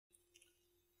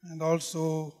and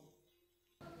also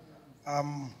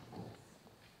I'm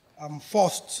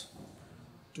forced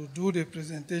to do the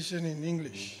presentation in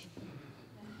English,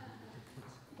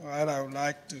 while I would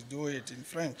like to do it in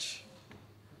French.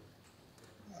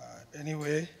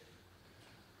 Anyway,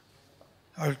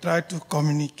 I'll try to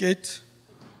communicate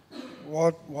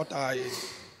what I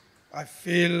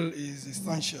feel is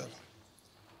essential.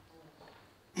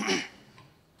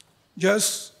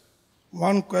 Just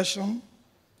one question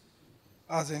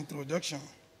as introduction.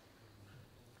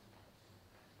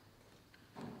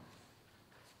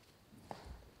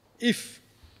 If,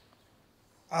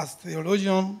 as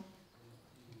theologians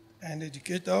and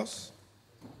educators,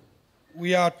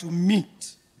 we are to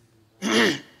meet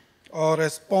or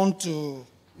respond to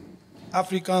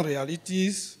African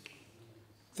realities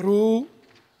through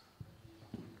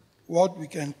what we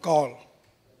can call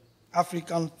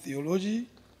African theology,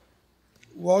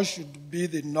 what should be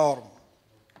the norm,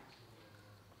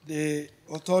 the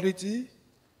authority,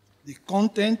 the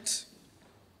content,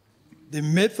 the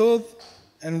method,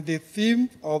 and the theme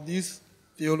of this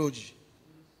theology?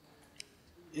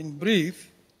 In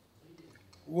brief,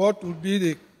 what would be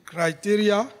the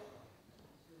criteria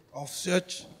of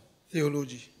such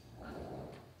theology?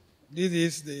 This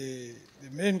is the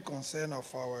main concern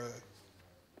of our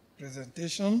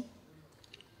presentation,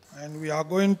 and we are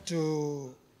going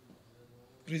to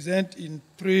present in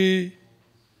three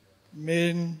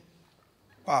main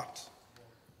parts.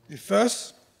 The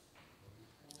first,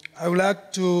 I would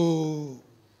like to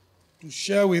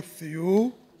share with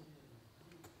you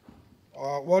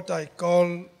what I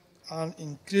call an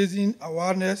increasing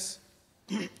awareness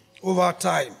over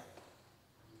time,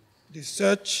 the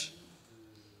search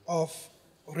of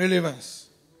relevance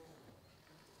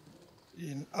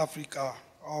in Africa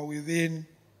or within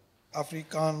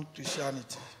African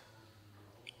Christianity.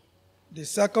 The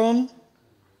second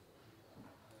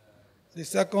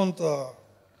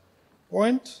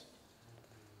point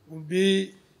will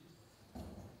be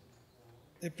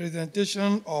a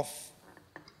presentation of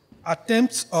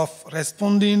attempts of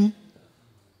responding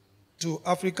to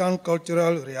African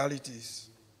cultural realities.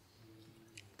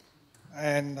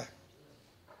 And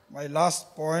my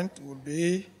last point will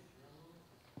be,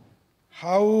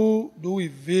 how do we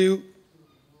view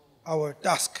our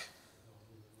task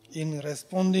in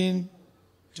responding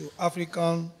to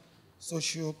African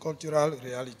socio-cultural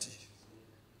reality?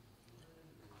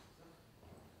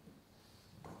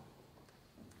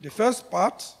 The first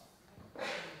part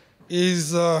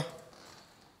is a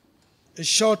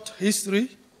short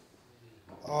history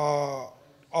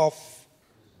of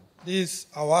this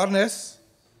awareness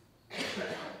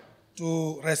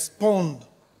to respond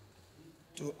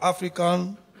to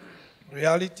African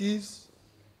realities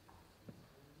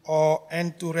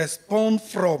and to respond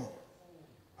from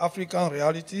African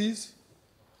realities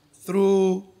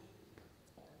through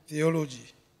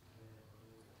theology.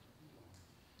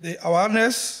 The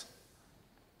awareness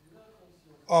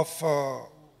of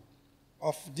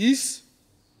this,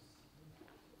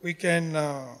 we can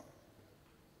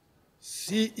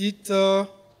see it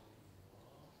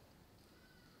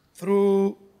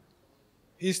through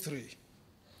history.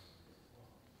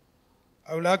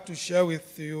 I would like to share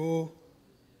with you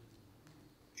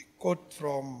a quote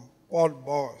from Paul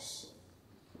Boers,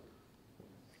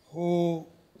 who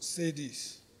said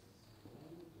this: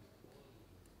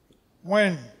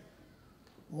 when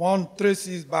one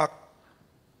traces back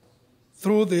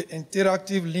through the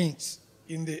interactive links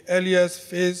in the earliest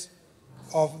phase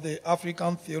of the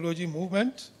African theology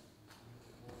movement,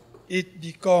 it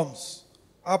becomes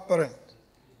apparent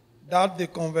that the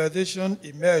conversation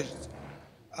emerged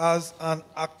as an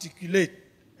articulate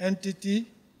entity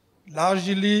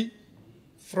largely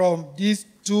from these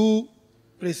two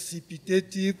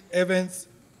precipitative events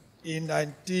in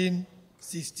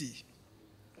 1960.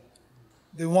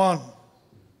 The one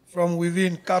from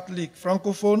within Catholic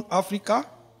Francophone Africa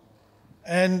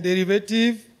and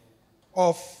derivative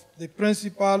of the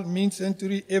principal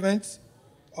mid-century events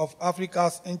of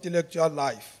Africa's intellectual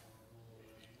life,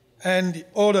 and the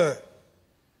other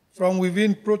from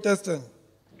within Protestant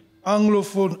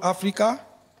Anglophone Africa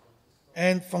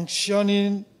and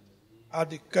functioning at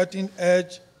the cutting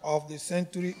edge of the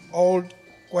century-old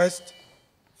quest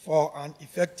for an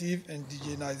effective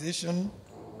indigenization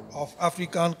of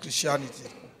African Christianity.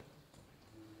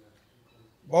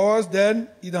 Boers then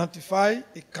identify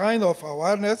a kind of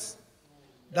awareness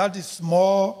that is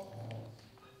more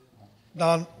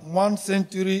than 1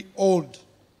 century old,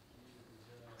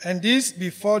 and this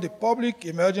before the public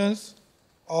emergence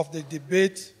of the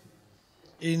debate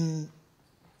in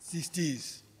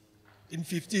 50s.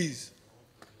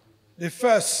 The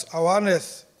first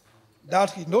awareness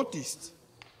that he noticed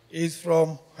is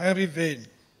from Henry Vane,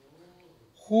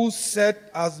 who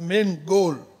set as main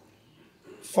goal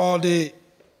for the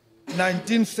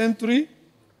 19th century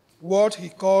what he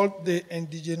called the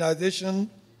indigenization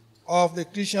of the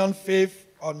Christian faith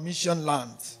on mission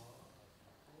lands.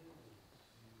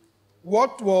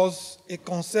 What was a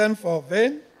concern for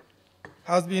Vane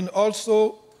has been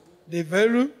also the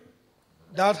value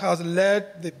that has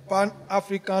led the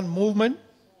Pan-African movement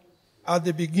at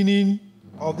the beginning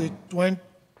of the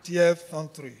 20th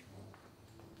century.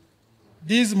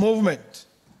 This movement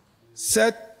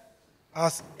set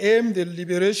as aim the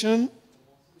liberation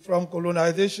from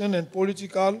colonization and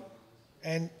political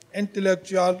and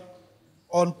intellectual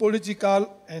on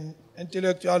political and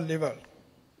intellectual level.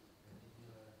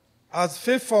 As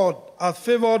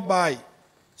favored by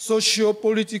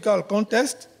socio-political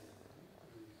context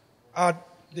at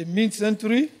the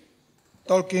mid-century,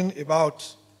 talking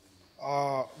about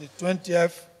the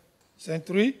 20th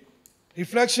century,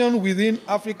 reflection within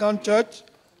African church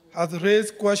has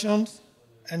raised questions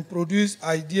and produced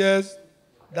ideas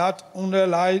that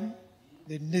underline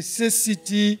the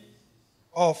necessity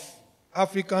of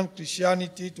African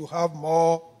Christianity to have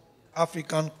more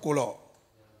African color.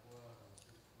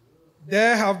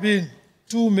 There have been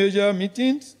two major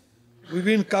meetings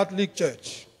within Catholic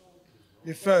Church.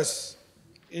 The first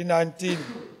in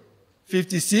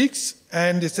 1956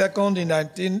 and the second in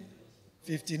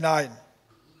 1959.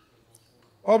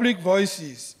 Public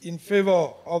voices in favor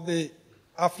of the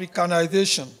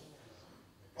Africanization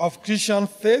of Christian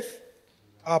faith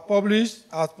are published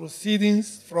as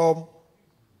proceedings from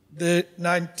the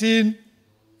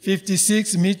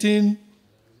 1956 meeting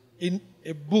in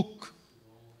a book,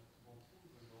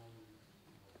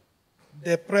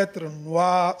 Des prêtres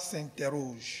noirs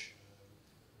s'interrogent.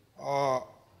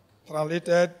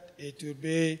 Translated, it will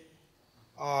be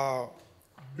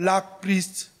Black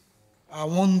priests are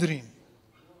wondering.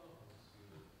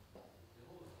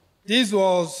 This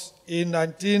was in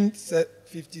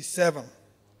 1957.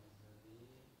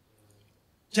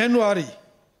 January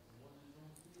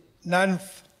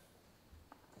 9th,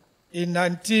 in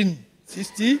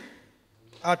 1960,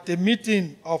 at a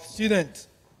meeting of students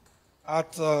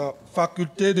at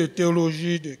Faculté de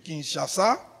Théologie de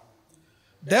Kinshasa,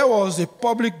 there was a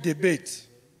public debate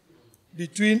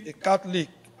between a Catholic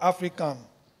African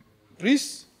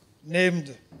priest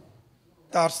named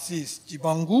Tarsis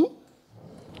Chibangu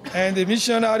and the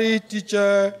missionary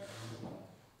teacher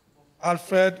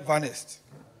Alfred Van Est,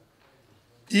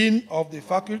 dean of the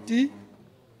faculty,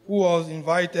 who was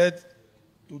invited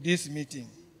to this meeting.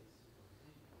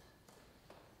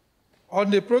 On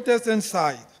the Protestant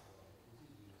side,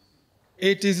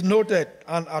 it is noted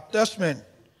an attachment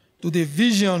to the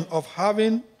vision of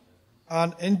having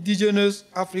an indigenous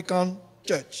African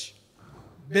church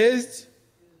based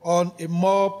on a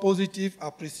more positive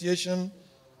appreciation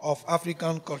of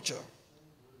African culture.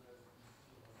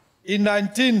 In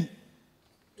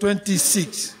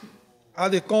 1926,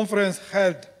 at a conference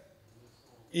held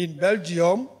in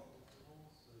Belgium,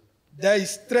 there is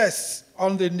stress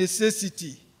on the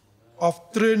necessity of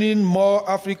training more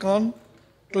African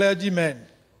clergymen.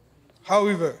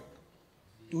 However,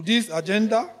 to this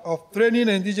agenda of training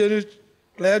indigenous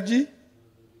clergy,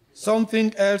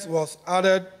 something else was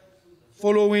added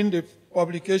following the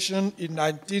publication in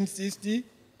 1960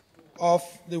 of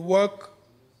the work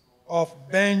of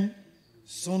Ben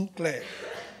Sinclair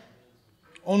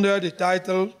under the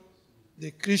title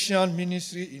The Christian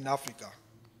Ministry in Africa.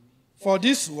 For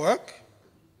this work,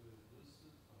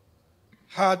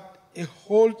 had a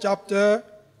whole chapter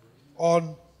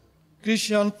on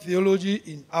Christian theology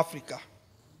in Africa.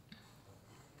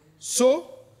 So,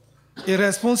 a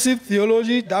responsive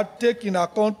theology that takes into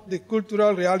account the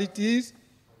cultural realities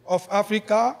of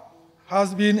Africa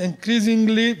has been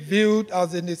increasingly viewed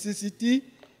as a necessity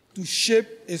to shape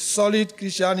a solid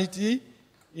Christianity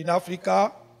in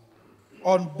Africa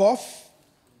on both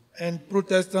and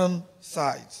Protestant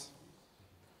sides.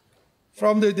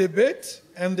 From the debate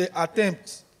and the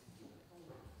attempts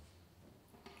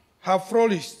have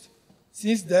flourished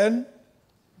since then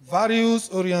various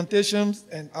orientations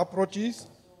and approaches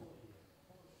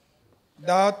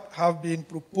that have been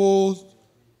proposed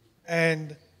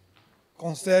and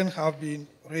concerns have been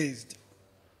raised.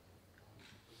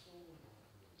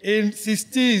 In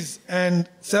 60s and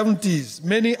 70s,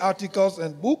 many articles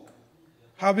and books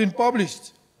have been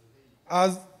published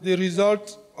as the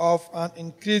result of an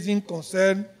increasing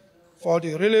concern for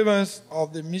the relevance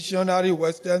of the missionary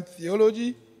Western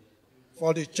theology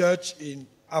for the church in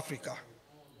Africa.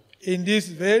 In this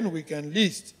vein, we can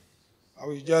list, I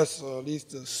will just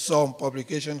list some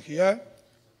publications here.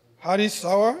 Harry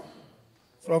Sauer,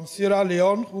 from Sierra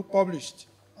Leone who published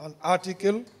an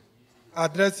article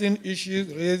addressing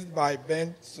issues raised by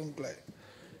Ben Sinclair.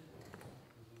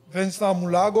 Vincent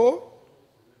Moulago,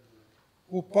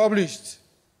 who published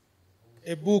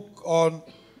a book on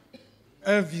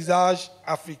Un visage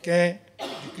africain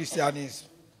du christianisme,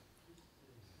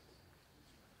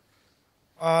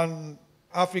 an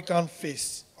African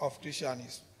face of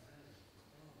Christianism.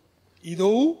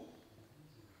 Idowu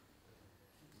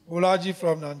Bolaji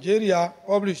from Nigeria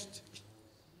published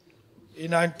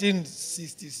in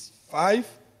 1965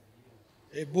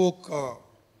 a book,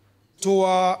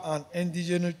 Toa and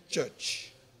Indigenous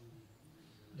Church.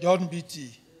 John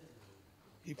Beatty,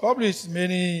 he published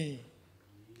many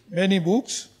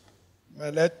books.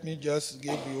 Let me just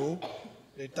give you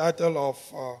the title of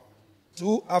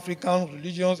Two African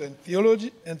Religions and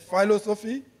Theology and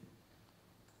Philosophy,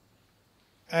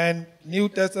 and New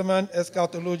Testament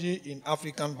Eschatology in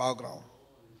African Background.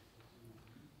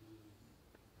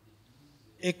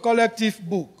 A collective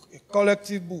book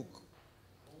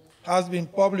has been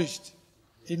published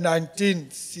in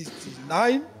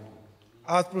 1969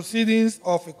 as proceedings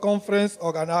of a conference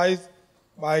organized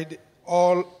by the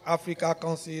All Africa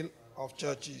Council of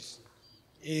Churches,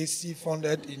 AAC,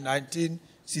 founded in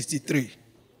 1963.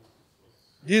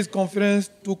 This conference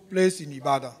took place in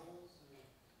Ibadan.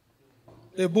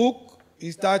 The book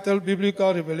is titled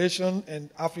Biblical Revelation and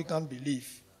African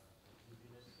Belief,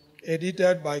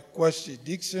 edited by Kwesi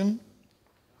Dixon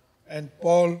and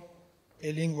Paul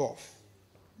Illingworth.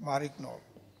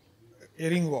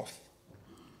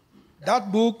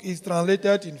 That book is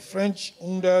translated in French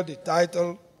under the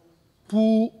title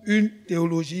Pour une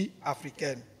théologie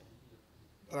africaine.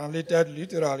 Translated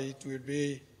literally, it will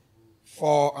be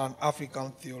For an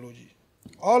African Theology.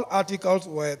 All articles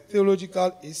were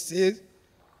theological essays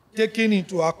taking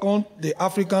into account the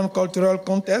African cultural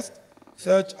context,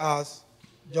 such as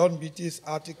John Beatty's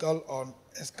article on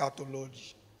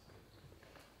eschatology.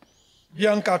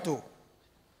 Biancato,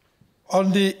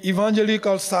 on the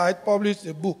evangelical side, published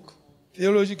a book,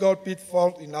 Theological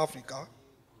Pitfalls in Africa,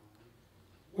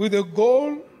 with a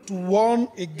goal to warn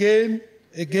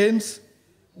against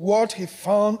what he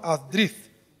found as drift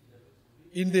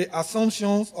in the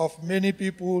assumptions of many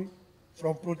people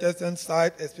from Protestant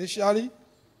side, especially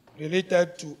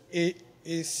related to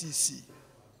AACC.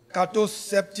 Cato's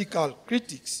skeptical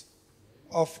critics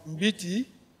of Mbiti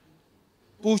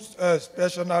pushed us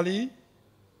personally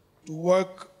to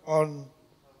work on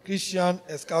Christian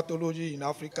eschatology in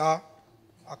Africa,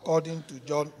 according to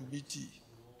John Mbiti,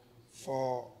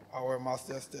 for our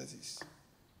master's thesis.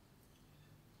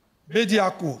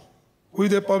 Bediako,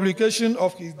 with the publication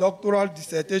of his doctoral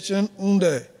dissertation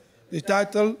under the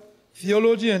title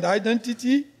Theology and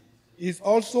Identity, is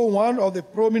also one of the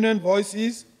prominent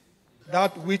voices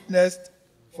that witnessed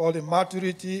for the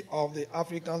maturity of the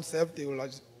African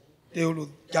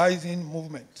self-theologizing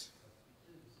movement.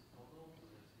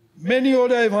 Many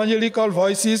other evangelical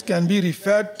voices can be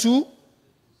referred to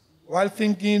while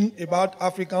thinking about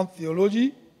African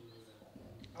theology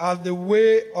as the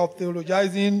way of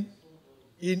theologizing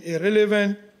in a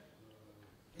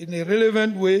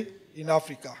relevant way in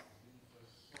Africa.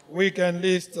 We can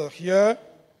list here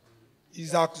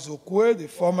Isaac Zokwe, the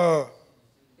former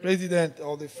president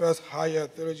of the first higher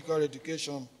theological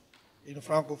education in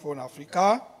Francophone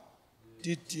Africa,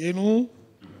 Titienu.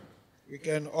 We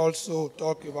can also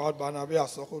talk about Barnabe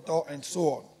Asokoto and so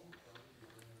on.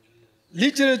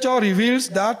 Literature reveals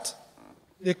that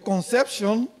the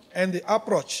conception and the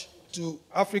approach to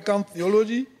African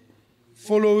theology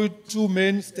followed two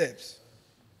main steps.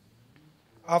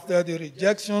 After the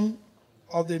rejection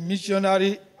of the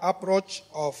missionary approach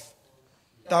of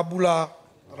tabula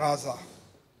rasa.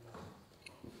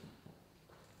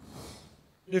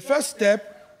 The first step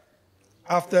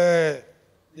after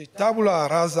the tabula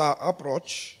rasa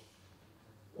approach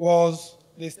was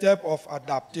the step of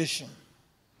adaptation.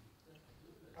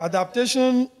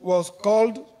 Adaptation was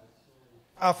called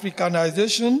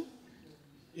Africanization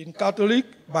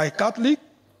by Catholic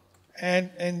and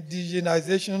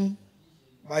indigenization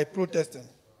by Protestant.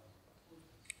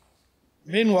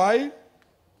 Meanwhile,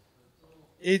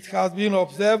 it has been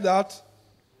observed that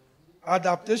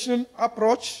adaptation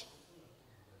approach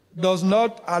does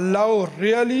not allow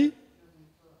really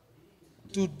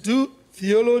to do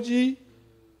theology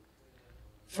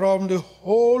from the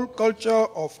whole culture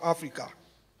of Africa.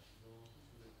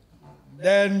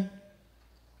 Then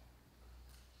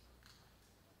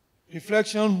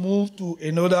reflection moved to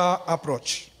another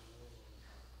approach.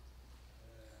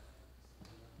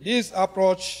 This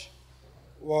approach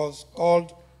was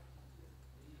called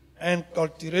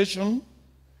enculturation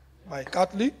by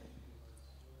Catholic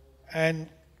and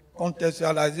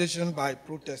contextualization by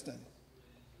Protestants.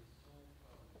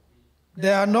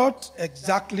 They are not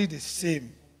exactly the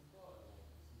same.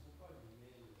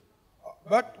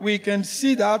 But we can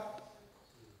see that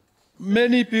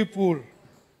many people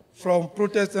from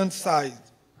Protestant side,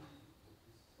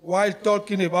 while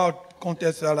talking about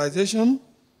contextualization,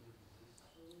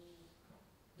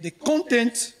 the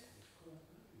content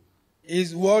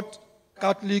is what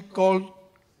Catholics call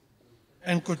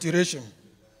enculturation.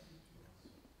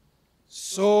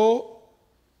 So,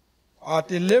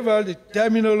 at a level, the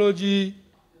terminology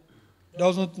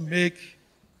doesn't make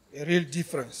a real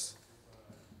difference.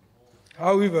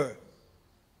 However,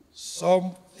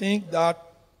 some think that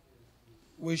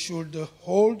we should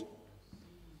hold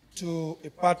to a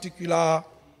particular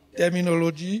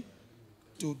terminology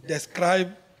to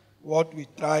describe what we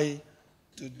try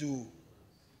to do.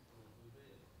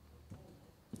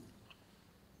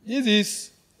 This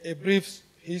is a brief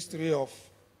history of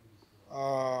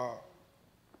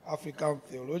African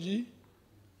theology.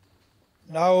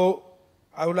 Now,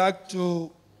 I would like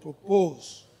to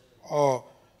propose or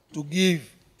to give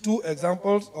 2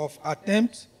 examples of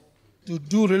attempts to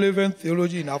do relevant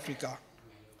theology in Africa.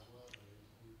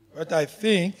 But I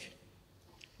think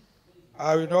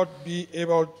I will not be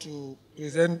able to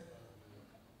present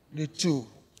the 2.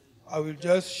 I will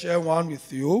just share one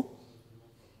with you.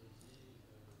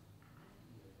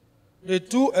 The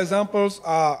 2 examples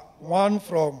are one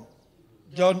from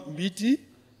John Mbiti,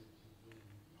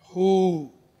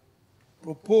 who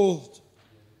proposed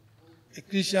a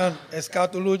Christian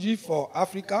eschatology for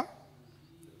Africa,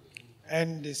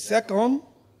 and the second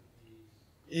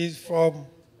is from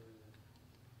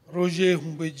Roger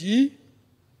Humbeji,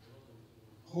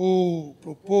 who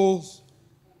proposed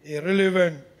a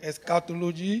relevant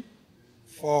eschatology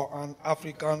for an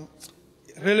African,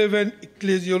 relevant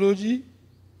ecclesiology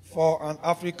for an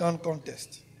African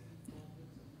context.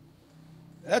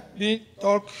 Let me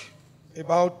talk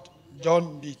about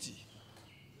John Mbiti.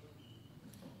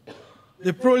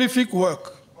 The prolific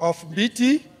work of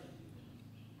Mbiti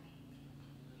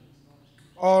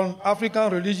on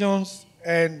African religions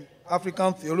and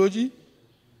African theology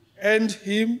earned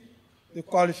him the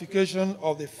qualification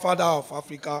of the father of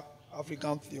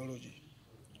African theology.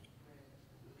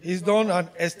 He's done an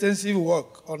extensive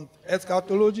work on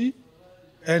eschatology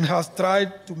and has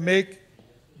tried to make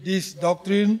this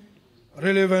doctrine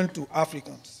relevant to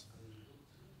Africans.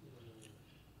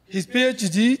 His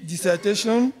PhD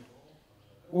dissertation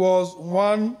was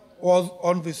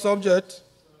on the subject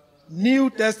New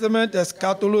Testament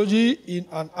eschatology in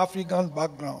an African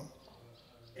background,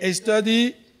 a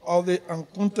study of the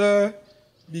encounter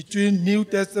between New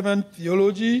Testament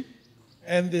theology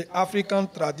and the African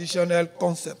traditional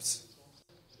concepts.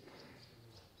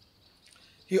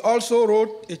 He also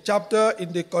wrote a chapter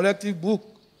in the collective book,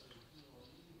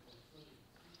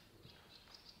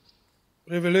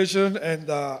 Revelation and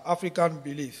African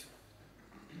Belief.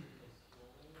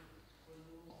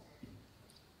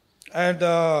 And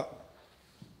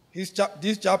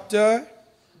this chapter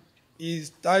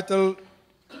is titled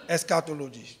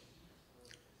Eschatology.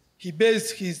 He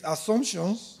based his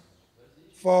assumptions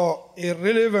for a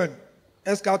relevant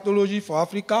eschatology for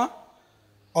Africa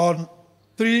on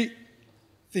 3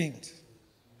 things.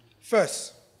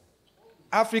 First,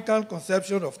 African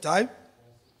conception of time.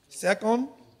 Second,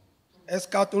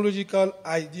 eschatological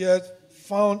ideas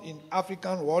found in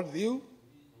African worldview.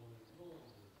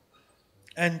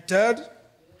 And third,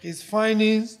 his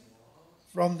findings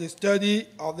from the study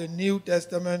of the New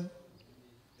Testament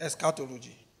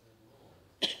eschatology.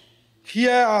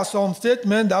 Here are some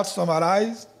statements that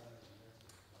summarize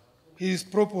his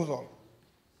proposal.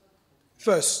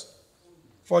 First,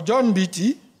 for John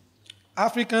Mbiti,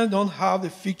 Africans don't have the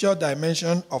future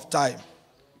dimension of time,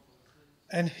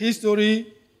 and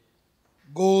history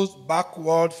goes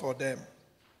backward for them.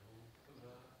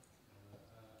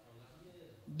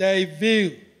 Their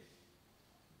view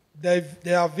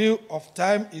of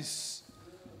time is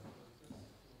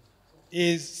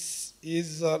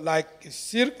like a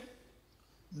circle,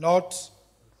 not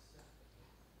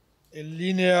a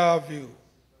linear view.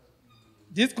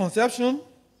 This conception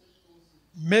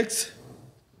makes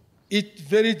it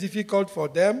very difficult for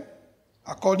them,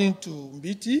 according to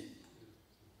Mbiti,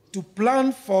 to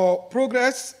plan for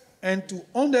progress and to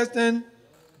understand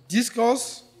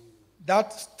discourse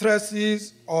that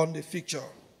stresses on the future.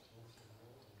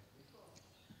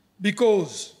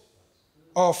 Because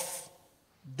of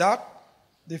that,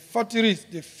 the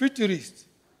futurist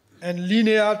and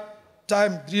linear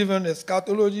time-driven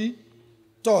eschatology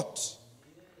taught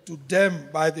to them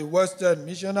by the Western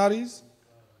missionaries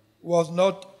was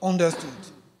not understood.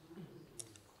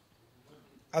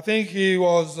 I think he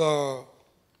was,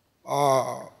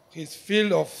 his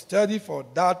field of study for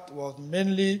that was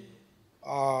mainly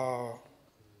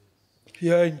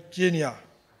here in Kenya,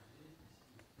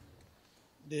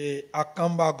 the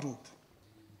Akamba group.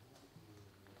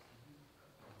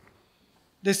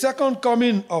 The second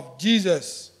coming of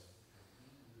Jesus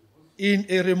in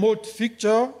a remote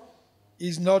future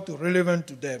is not relevant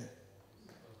to them.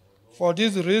 For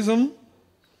this reason,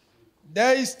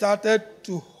 they started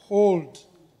to hold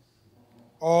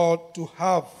or to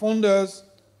have founders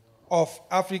of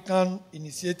African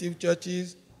initiative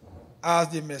churches as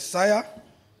the Messiah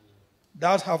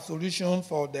that have solutions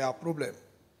for their problem.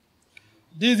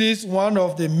 This is one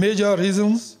of the major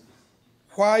reasons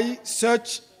why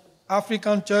such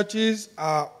African churches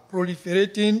are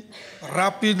proliferating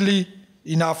rapidly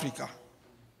in Africa.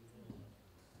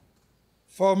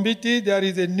 For me, there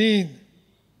is a need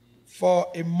for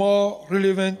a more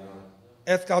relevant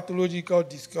eschatological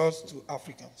discourse to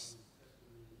Africans.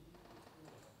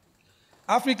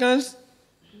 Africans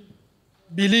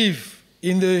believe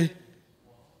in the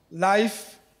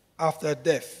life after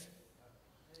death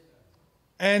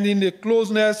and in the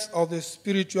closeness of the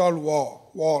spiritual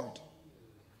world.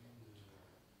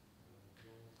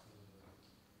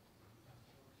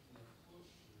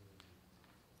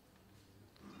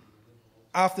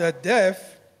 After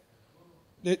death,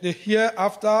 the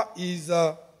hereafter is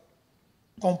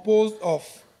composed of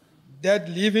dead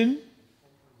living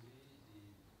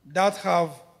that have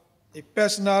a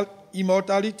personal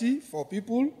immortality for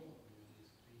people,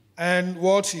 and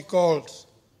what he calls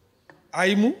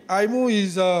Aimu. Aimu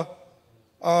is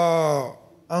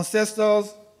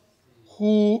ancestors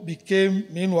who became,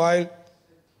 meanwhile,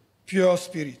 pure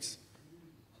spirits.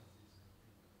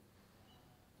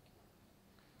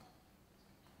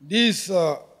 This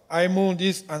Aimu,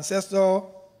 this ancestor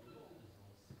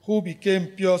who became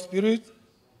pure spirit,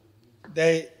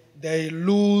 they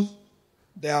lose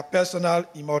their personal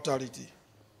immortality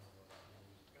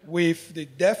with the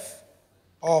death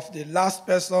of the last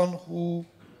person who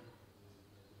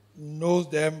knows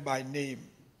them by name.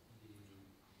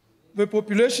 The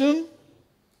population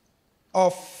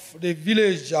of the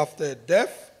village after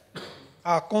death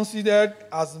are considered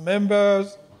as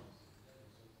members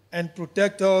and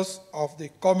protectors of the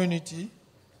community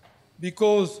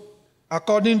because,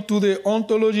 according to the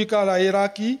ontological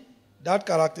hierarchy that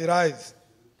characterizes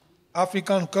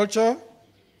African culture,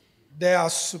 they are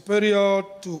superior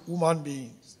to human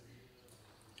beings.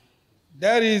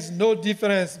 There is no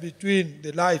difference between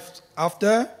the life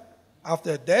after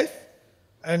death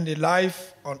and the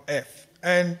life on earth.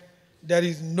 And there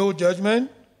is no judgment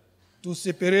to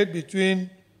separate between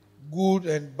good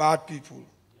and bad people.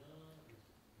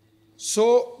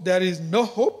 So there is no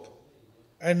hope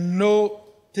and no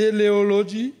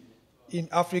teleology in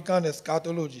African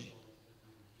eschatology.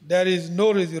 There is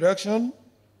no resurrection,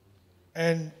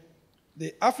 and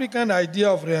the African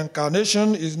idea of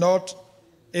reincarnation is not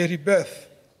a rebirth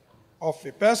of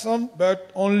a person, but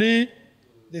only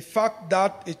the fact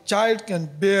that a child can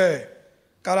bear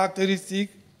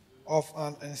characteristics of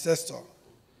an ancestor.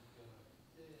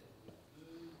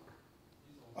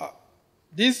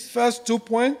 These first 2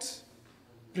 points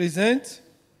present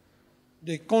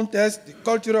the context, the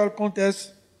cultural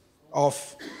context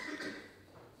of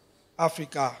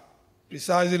Africa,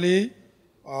 precisely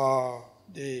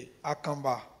the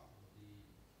Akamba.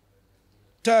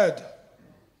 Third,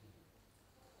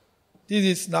 this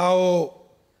is now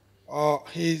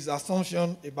his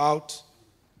assumption about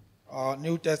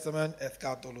New Testament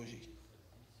eschatology.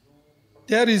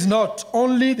 There is not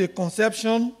only the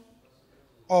conception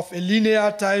of a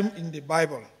linear time in the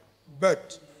Bible,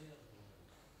 but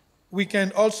we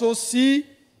can also see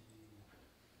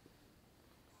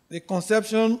the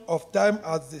conception of time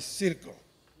as the circle.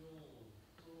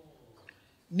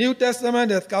 New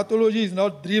Testament eschatology is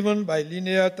not driven by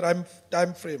linear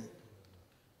time frame,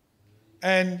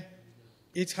 and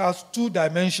it has 2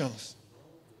 dimensions.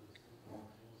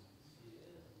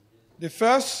 The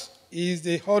first is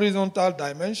the horizontal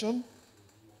dimension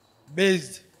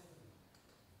based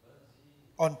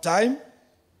on time,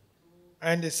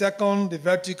 and the second, the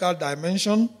vertical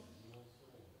dimension,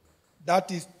 that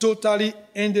is totally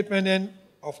independent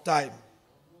of time.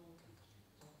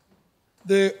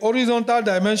 The horizontal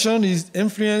dimension is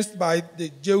influenced by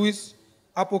the Jewish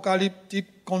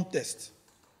apocalyptic context.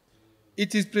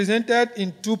 It is presented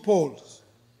in 2 poles,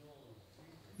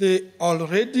 the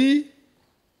already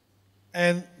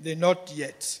and the not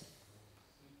yet.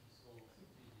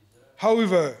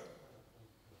 However,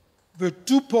 the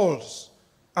 2 poles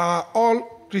are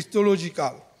all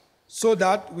Christological, so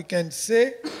that we can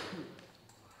say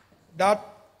that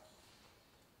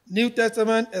New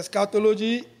Testament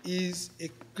eschatology is a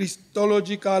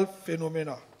Christological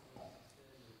phenomenon.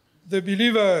 The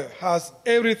believer has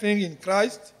everything in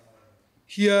Christ,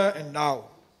 here and now.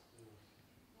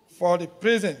 For the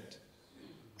present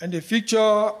and the future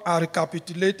are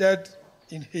recapitulated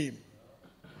in him.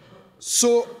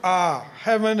 So are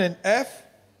heaven and earth,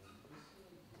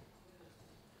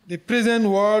 the present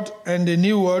world and the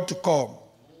new world to come.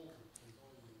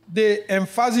 The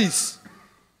emphasis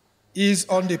is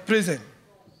on the present,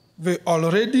 the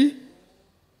already,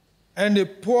 and the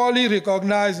poorly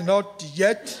recognized not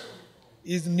yet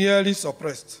is nearly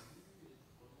suppressed.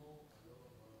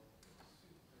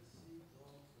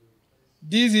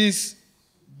 This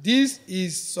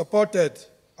is supported,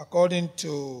 according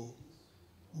to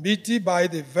BT, by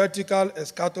the vertical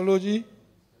eschatology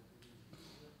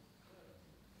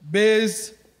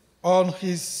based on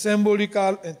his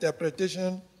symbolical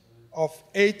interpretation of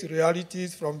 8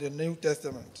 realities from the New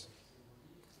Testament.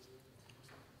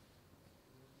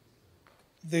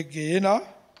 The Gehenna,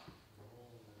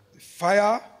 the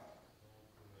fire,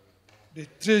 the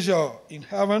treasure in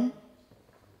heaven,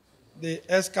 the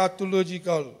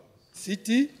eschatological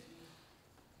city,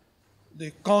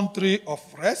 the country of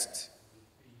rest,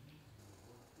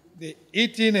 the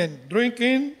eating and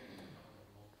drinking,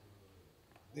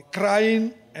 the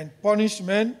crying and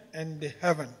punishment, and the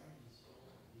heaven.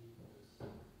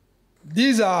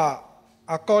 These are,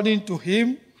 according to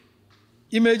him,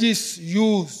 images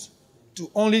used to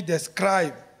only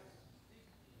describe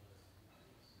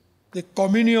the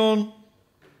communion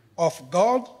of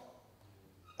God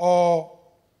or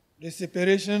the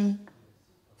separation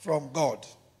from God.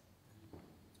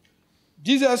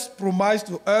 Jesus' promise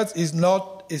to us is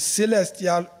not a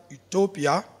celestial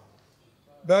utopia,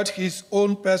 but his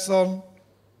own person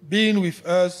being with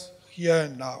us here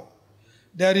and now.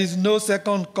 There is no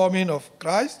second coming of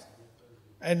Christ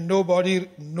and no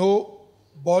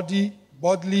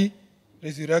bodily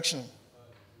resurrection.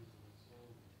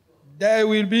 There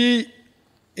will be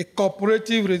a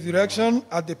corporative resurrection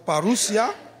at the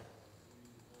parousia,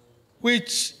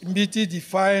 which MBT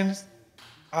defines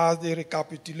as the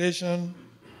recapitulation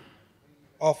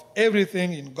of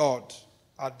everything in God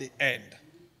at the end.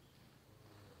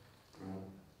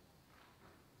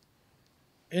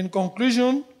 In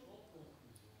conclusion,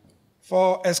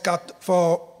 for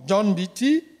John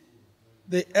BT,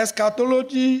 the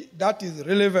eschatology that is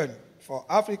relevant for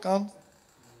Africans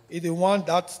is the one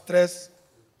that stresses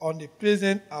on the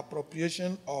present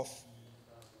appropriation of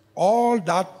all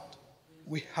that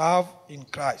we have in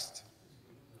Christ.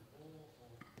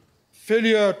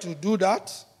 Failure to do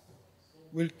that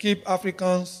will keep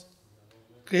Africans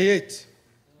create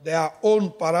their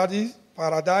own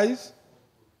paradise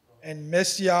and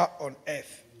Messiah on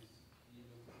earth.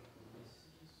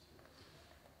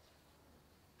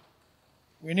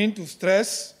 We need to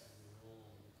stress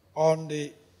on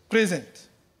the present,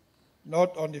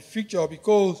 not on the future,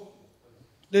 because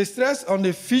the stress on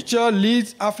the future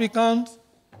leads Africans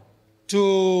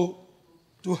to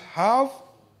have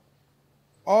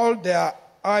all their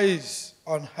eyes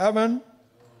on heaven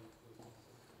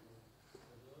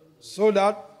so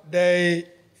that they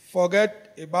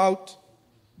forget about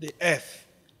the earth.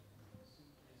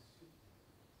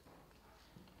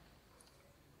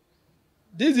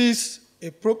 This is a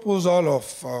proposal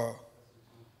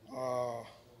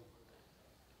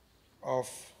of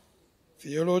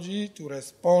theology to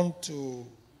respond to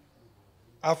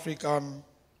African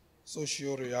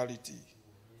social reality.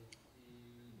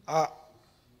 I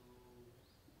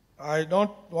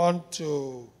don't want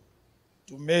to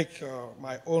make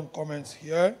my own comments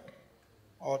here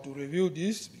or to review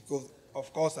this because,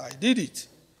 of course, I did it.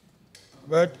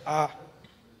 But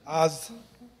as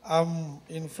I'm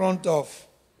in front of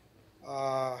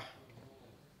a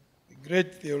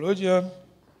great theologian,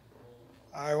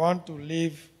 I want to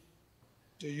leave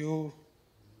to you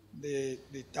the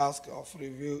task of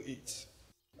review it.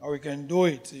 Or we can do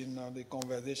it in the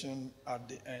conversation at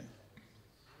the end.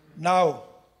 Now,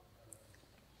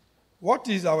 what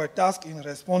is our task in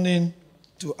responding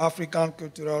to African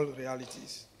cultural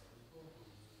realities?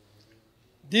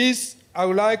 I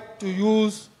would like to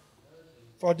use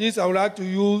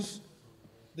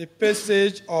the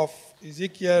passage of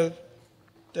Ezekiel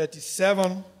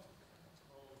 37,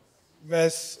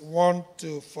 verse 1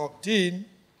 to 14,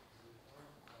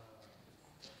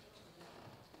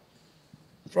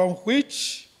 from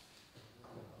which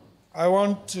I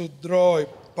want to draw a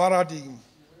paradigm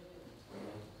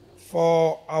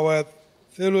for our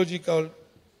theological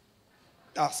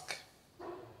task.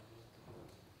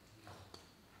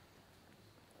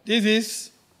 This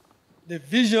is the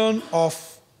vision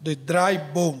of the dry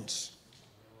bones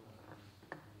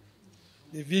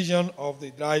the vision of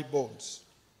the dry bones.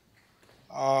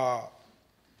 I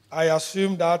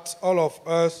assume that all of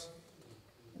us,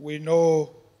 we know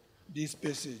this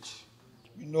passage.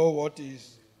 We know what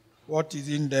is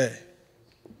in there.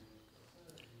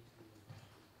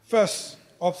 First,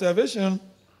 observation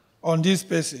on this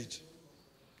passage.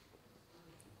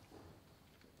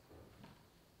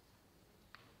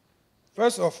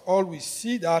 First of all, we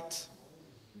see that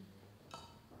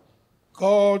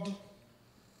God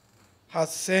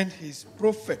has sent his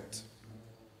prophet.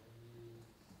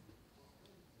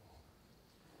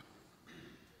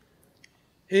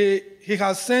 He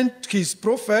has sent his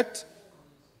prophet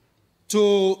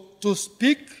to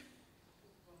speak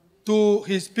to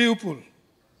his people.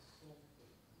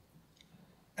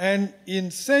 And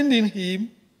in sending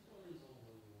him,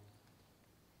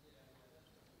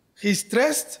 he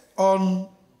stressed on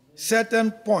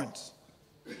certain points.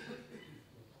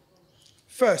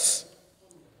 First,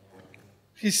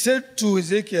 he said to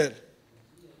Ezekiel,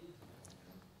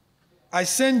 I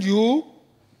send you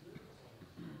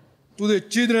to the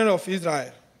children of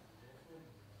Israel.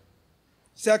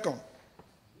 Second,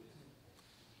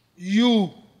 you,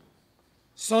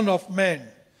 son of man,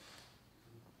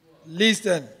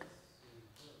 listen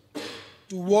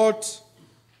to what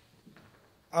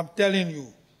I'm telling you.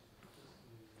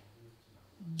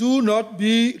 Do not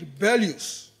be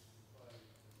rebellious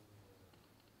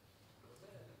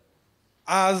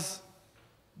as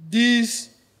this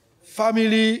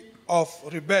family of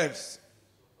rebels.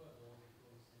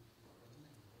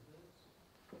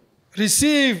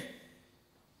 Receive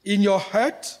in your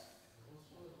heart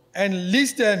and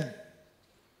listen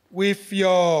with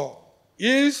your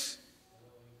ears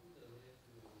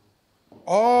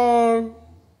all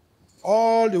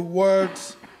the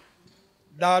words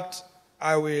that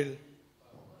I will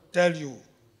tell you.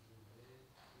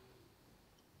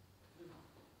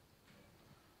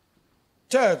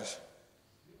 Third,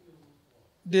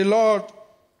 the Lord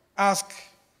asked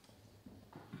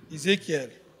Ezekiel,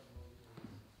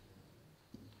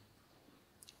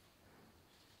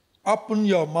 open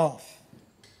your mouth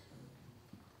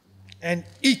and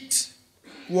eat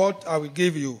what I will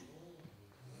give you.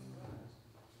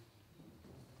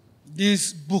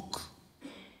 This book.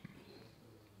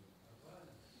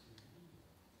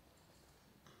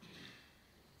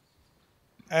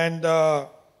 And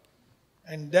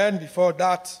then before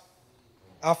that,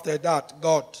 after that,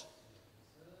 God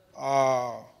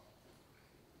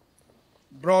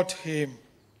brought him.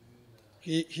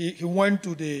 He went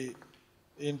to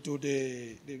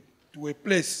a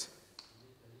place,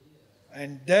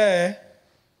 and there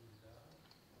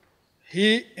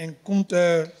he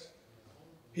encountered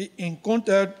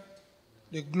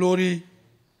the glory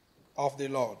of the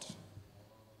Lord.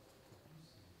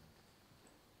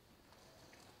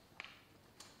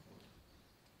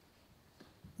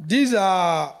 These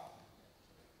are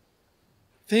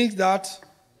things that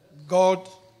God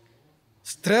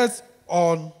stressed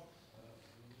on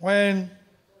when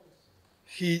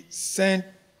he sent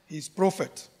his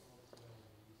prophet.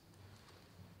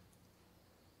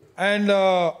 And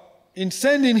in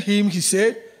sending him, he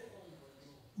said,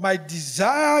 my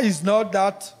desire is not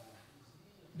that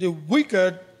the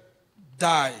wicked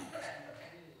die.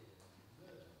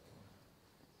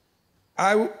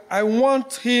 I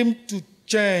want him to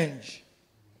change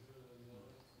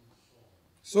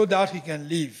so that he can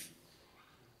live.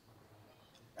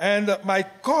 And my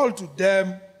call to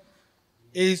them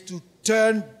is to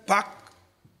turn back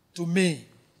to me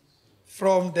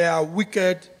from their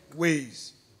wicked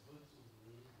ways.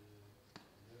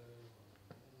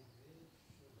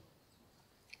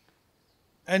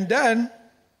 And then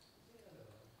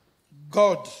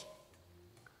God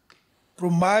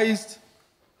promised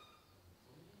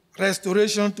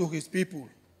restoration to his people.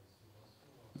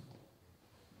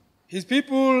 His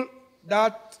people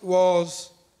that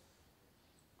was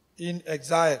in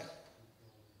exile,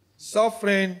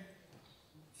 suffering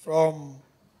from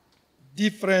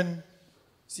different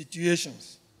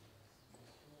situations.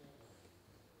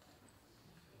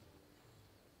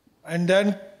 And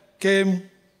then came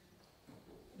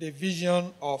the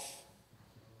vision of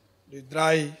the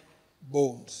dry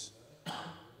bones.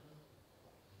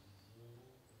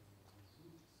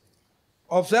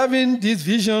 Observing this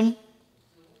vision,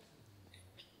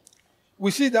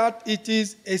 we see that it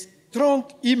is a strong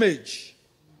image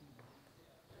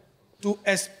to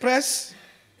express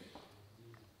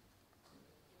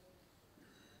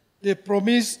the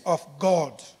promise of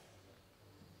God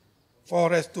for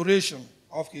restoration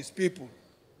of his people.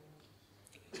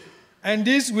 And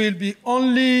this will be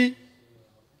only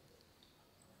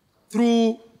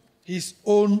through his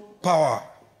own power.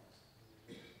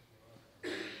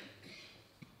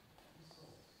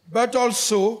 but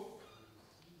also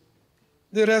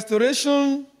the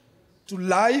restoration to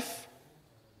life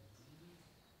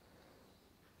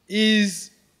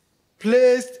is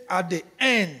placed at the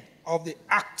end of the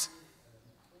act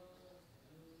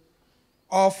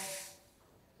of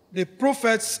the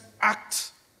prophet's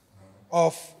act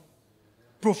of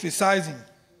prophesying.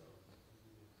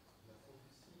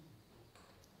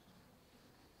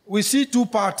 We see two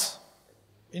parts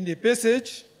in the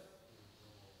passage.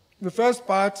 The first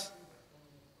part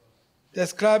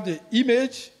describes the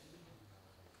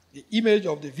image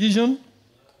of the vision,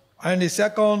 and the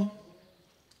second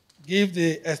gives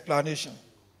the explanation.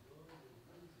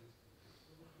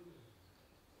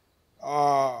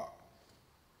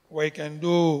 We can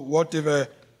do whatever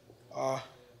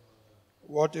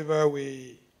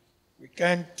we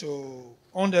can to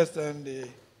understand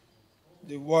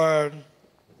the word,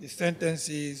 the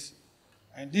sentences,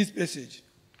 and this passage.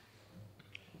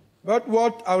 But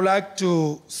what I would like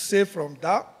to say from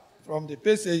the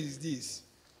passage is this.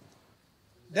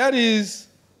 There is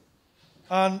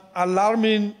an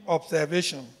alarming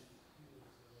observation.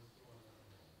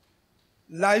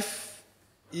 Life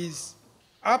is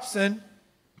absent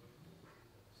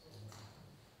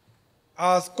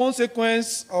as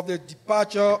consequence of the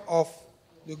departure of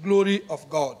the glory of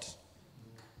God.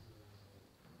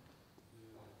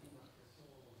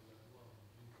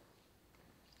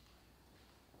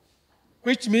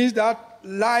 Which means that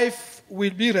life will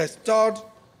be restored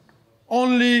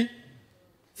only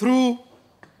through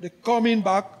the coming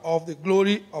back of the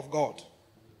glory of God.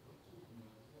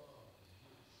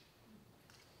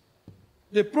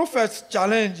 The prophet's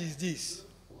challenge is this.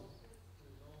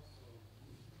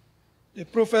 The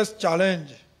prophet's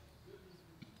challenge,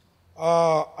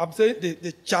 I'm saying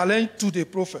the challenge to the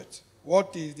prophet.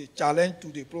 What is the challenge to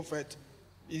the prophet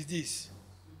is this.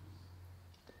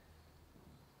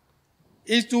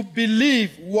 Is to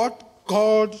believe what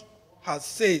God has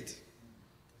said.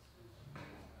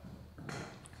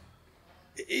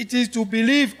 It is to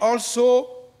believe also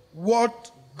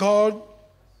what God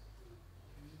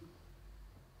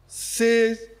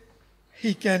says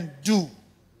he can do.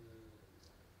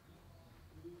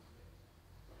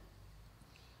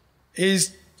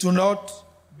 Is to not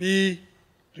be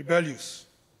rebellious.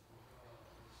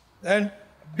 Then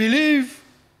believe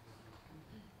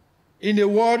in the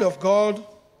word of God,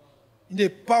 in the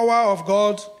power of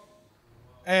God,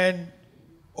 and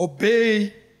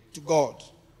obey to God.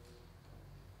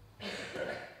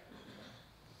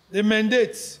 The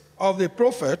mandate of the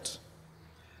prophet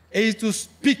is to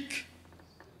speak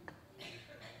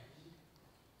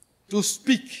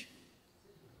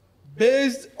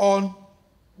based on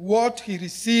what he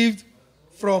received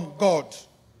from God.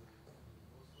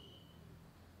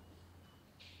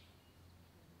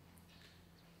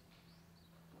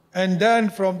 And then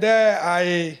from there,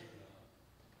 I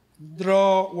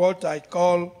draw what I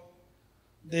call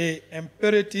the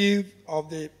imperative of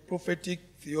the prophetic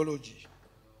theology.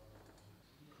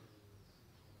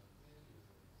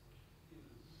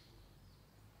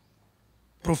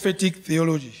 Prophetic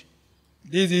theology.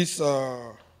 This is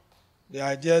the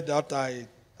idea that I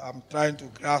am trying to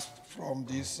grasp from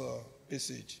this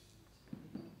passage.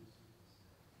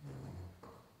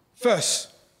 First,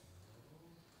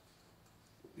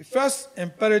 the first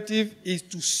imperative is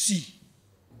to see.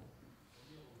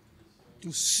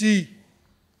 To see.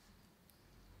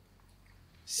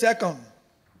 Second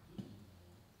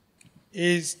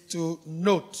is to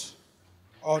note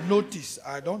or notice.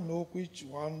 I don't know which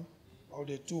one of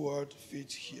the two words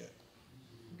fits here.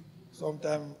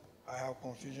 Sometimes I have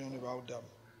confusion about them.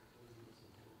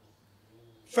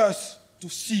 First, to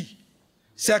see.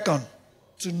 Second,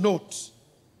 to note.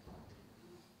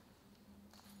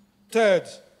 Third,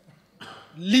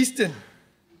 listen.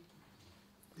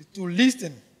 To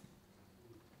listen.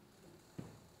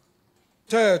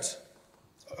 Third,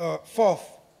 fourth,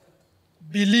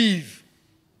 believe.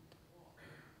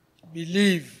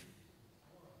 Believe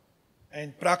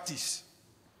and practice.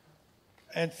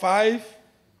 And five,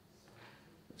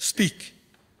 speak.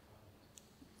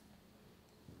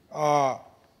 To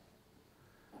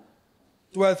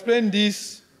explain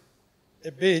this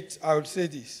a bit, I would say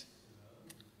this.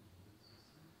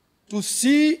 To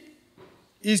see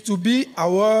is to be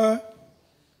aware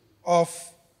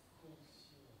of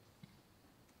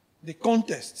the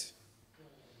context.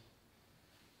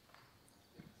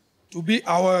 To be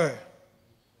aware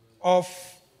of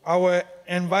our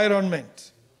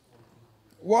environment.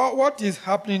 What is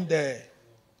happening there?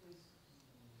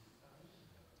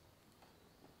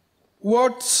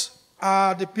 What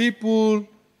are the people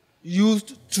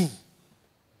used to?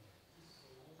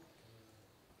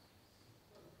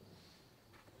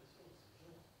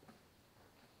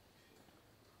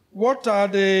 what are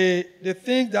the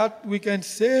things that we can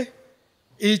say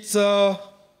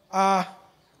are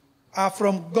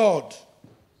from God,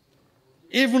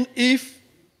 even if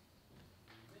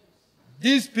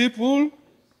these people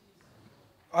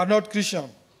are not Christian?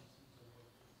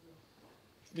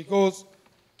 Because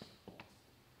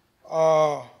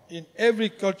in every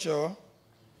culture,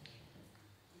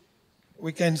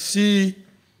 we can see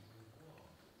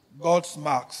God's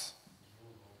marks.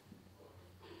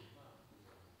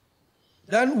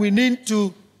 Then we need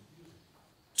to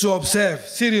observe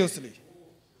seriously.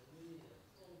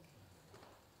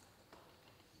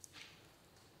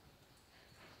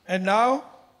 And now,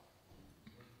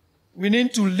 we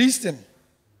need to listen.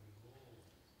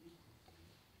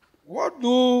 What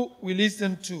do we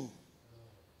listen to?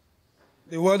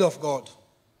 The Word of God.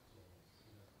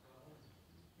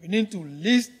 We need to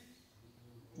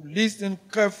listen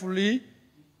carefully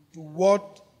to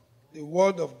what the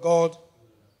Word of God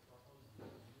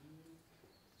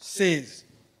says.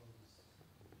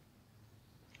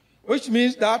 Which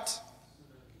means that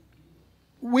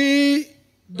we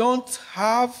don't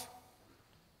have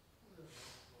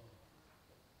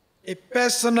a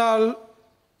personal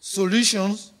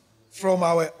solutions from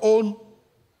our own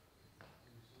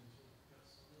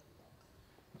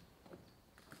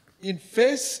in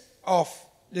face of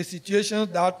the situations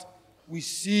that we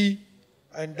see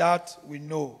and that we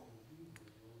know.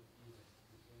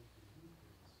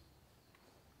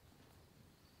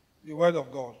 The Word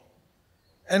of God.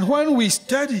 And when we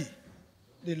study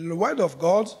the Word of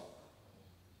God,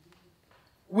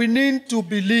 we need to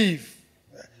believe.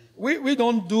 We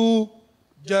don't do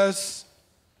just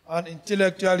an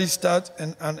intellectual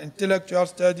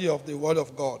study of the Word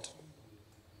of God.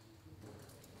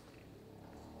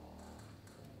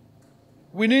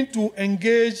 We need to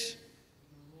engage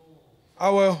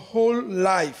our whole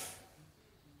life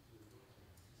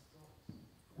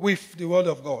with the Word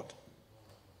of God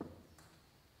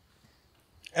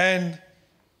and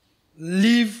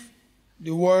leave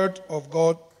the Word of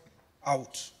God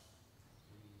out.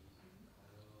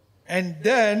 And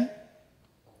then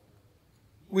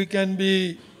we can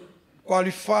be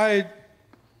qualified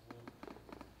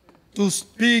to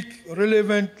speak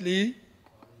relevantly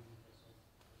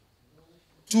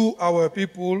to our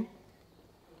people,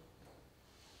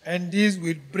 and this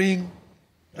will bring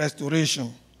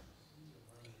restoration.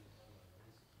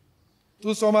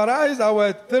 To summarize,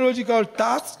 our theological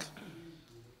task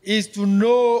is to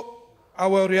know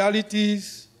our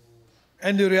realities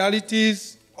and the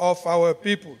realities of our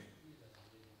people.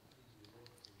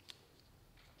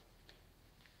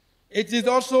 It is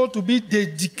also to be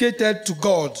dedicated to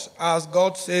God, as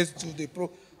God says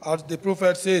as the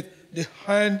prophet said,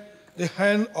 the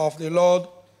hand of the Lord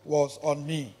was on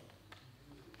me.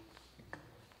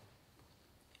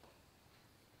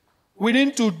 We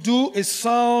need to do a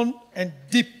sound and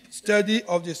deep study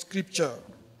of the Scripture.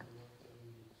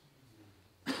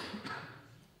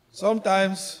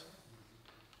 Sometimes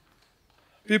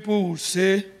people will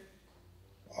say,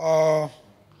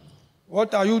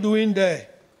 what are you doing there?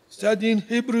 Studying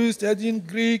Hebrew, studying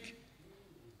Greek.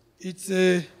 It's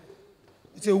a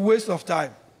waste of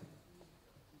time,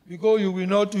 because you will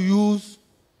not use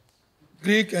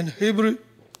Greek and Hebrew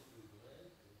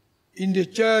in the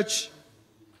church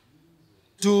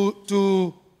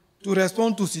to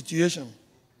respond to situation.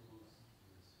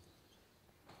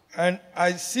 And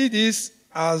I see this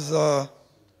as a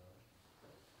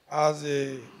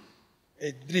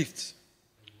drift.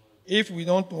 If we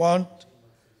don't want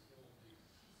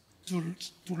to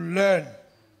learn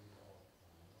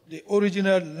the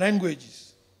original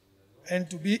languages and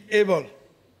to be able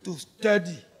to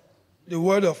study the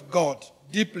Word of God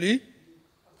deeply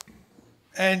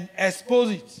and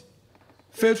expose it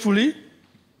faithfully,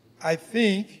 I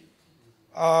think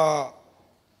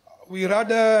we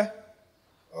rather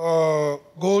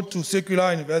go to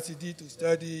secular university to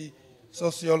study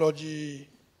sociology,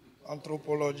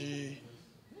 anthropology,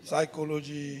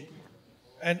 psychology,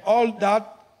 and all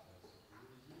that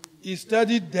is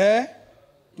studied there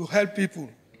to help people.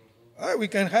 We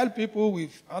can help people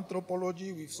with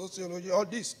anthropology, with sociology, all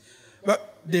this.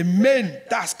 But the main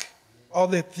task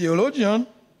of the theologian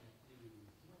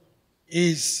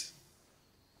is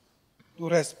to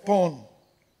respond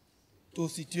to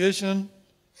situation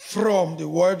from the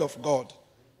Word of God.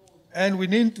 And we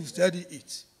need to study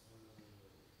it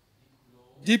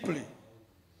deeply.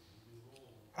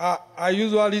 I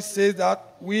usually say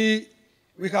that we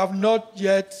have not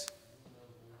yet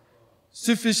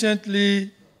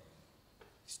sufficiently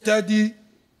studied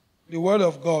the Word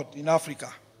of God in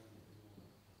Africa.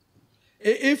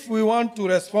 If we want to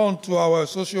respond to our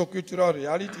socio-cultural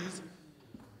realities,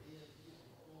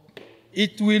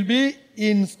 It will be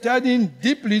in studying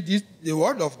deeply the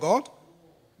Word of God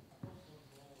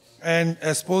and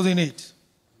exposing it.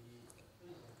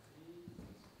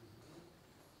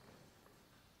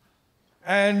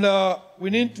 And we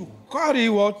need to carry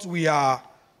what we are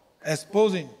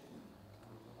exposing.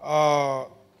 To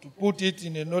put it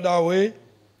in another way,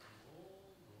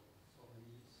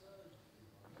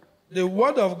 the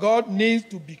Word of God needs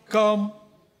to become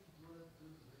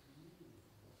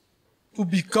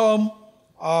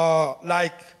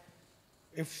like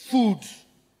a food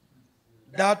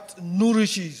that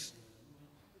nourishes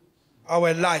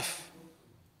our life.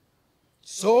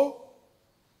 So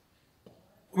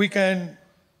we can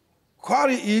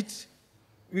carry it,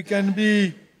 we can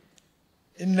be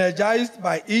energized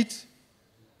by it,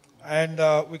 and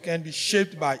we can be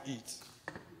shaped by it.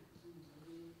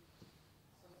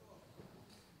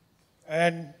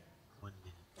 And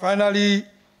finally,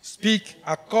 speak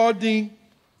according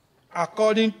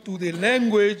to the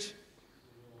language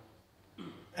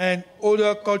and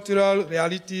other cultural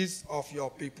realities of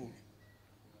your people.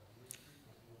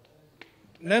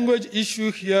 Language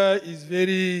issue here is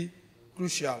very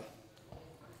crucial.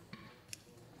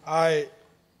 I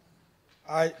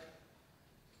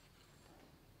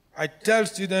tell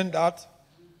students that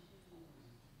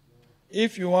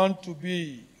if you want to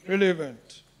be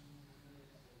relevant,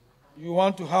 you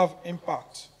want to have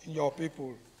impact in your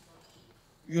people,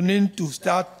 you need to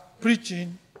start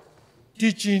preaching,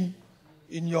 teaching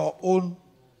in your own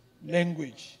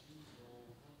language.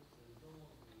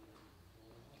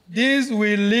 This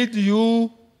will lead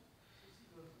you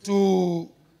to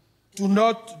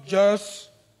not just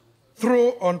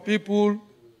throw on people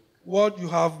what you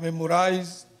have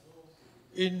memorized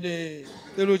in the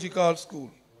theological school.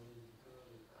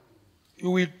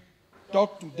 You will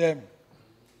talk to them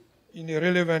in a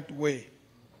relevant way.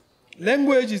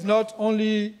 Language is not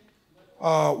only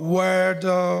word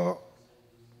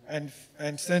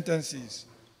and sentences.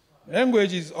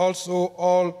 Language is also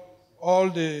all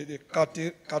the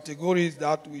categories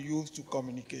that we use to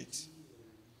communicate.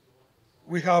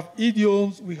 We have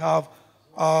idioms, we have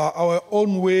our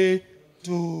own way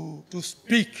to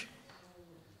speak,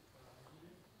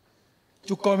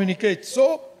 to communicate.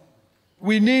 So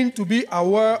we need to be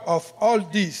aware of all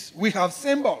this. We have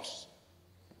symbols.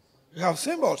 We have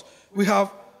symbols. We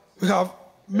have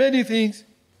many things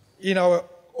in our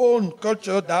own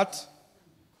culture that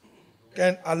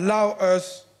can allow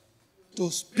us to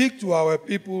speak to our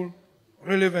people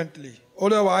relevantly.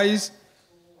 Otherwise,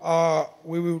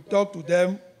 we will talk to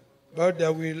them, but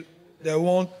they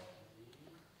won't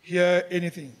hear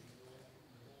anything.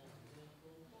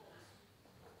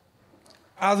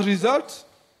 As a result,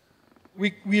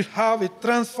 we will have a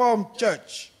transformed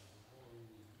church,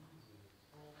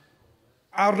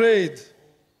 arrayed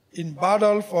in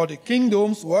battle for the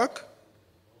kingdom's work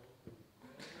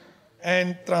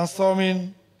and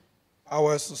transforming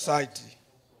our society.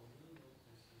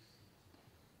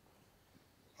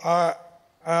 I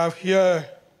have here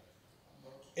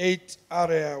 8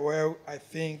 areas where I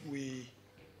think we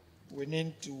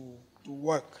need to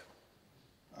work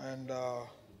and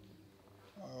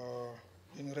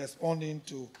in responding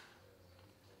to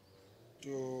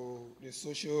the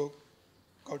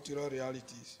socio-cultural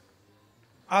realities.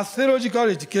 As theological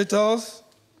educators,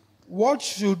 what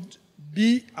should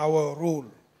be our role?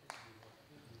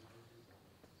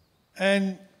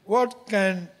 And what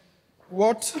kind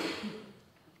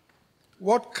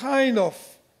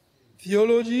of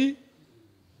theology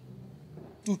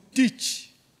to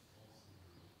teach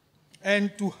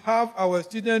and to have our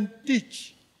students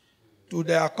teach to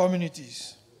their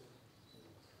communities?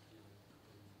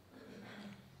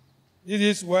 This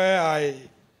is where I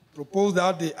propose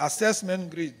that the assessment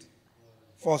grid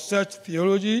for such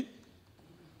theology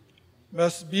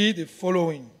must be the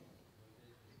following.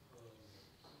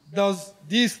 Does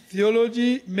this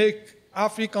theology make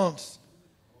Africans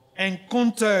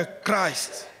encounter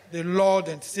Christ, the Lord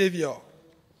and Savior,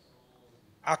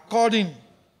 according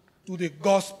to the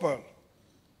gospel,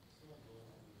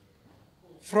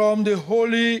 from the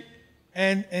holy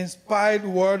and inspired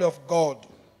word of God,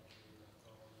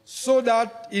 so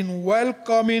that in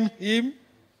welcoming him,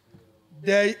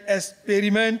 they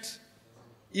experiment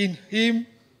in him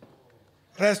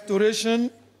restoration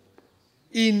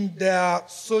in their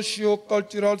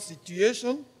socio-cultural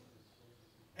situation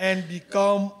and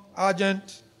become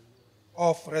agents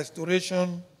of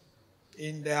restoration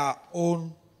in their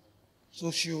own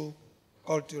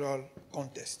socio-cultural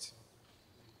context.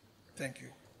 Thank you.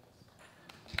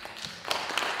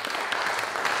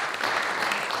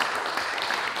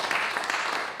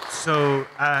 So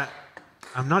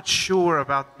I'm not sure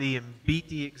about the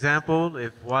Mbiti example,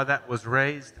 why that was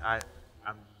raised. I'm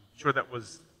sure that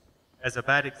was as a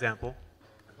bad example.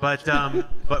 But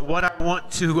what I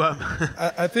want to...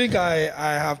 I think I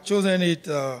have chosen it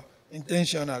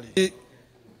intentionally.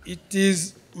 It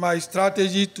is my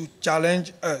strategy to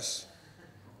challenge us.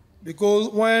 Because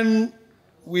when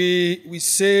we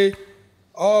say,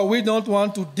 oh, we don't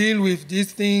want to deal with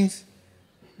these things,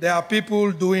 there are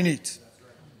people doing it.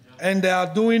 And they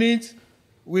are doing it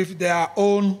with their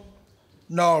own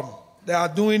norm. They are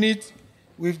doing it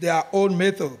with their own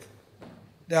method.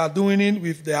 They are doing it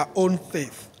with their own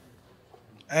faith.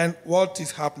 And what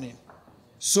is happening?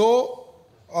 So,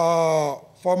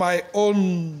 for my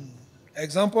own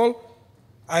example,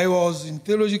 I was in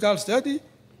theological study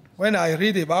when I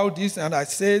read about this and I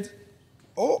said,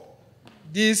 oh,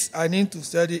 this, I need to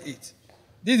study it.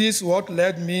 This is what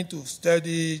led me to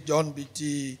study John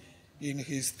Beatty in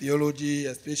his theology,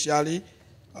 especially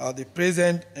the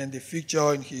present and the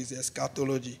future in his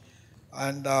eschatology.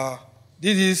 And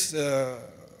this is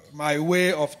my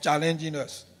way of challenging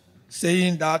us,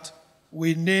 saying that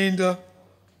we need to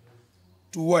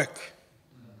work.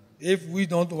 If we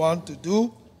don't want to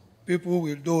do, people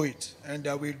will do it, and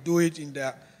they will do it in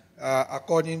their,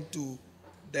 according to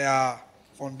their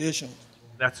foundation.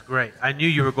 That's great. I knew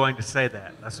you were going to say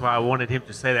that. That's why I wanted him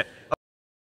to say that.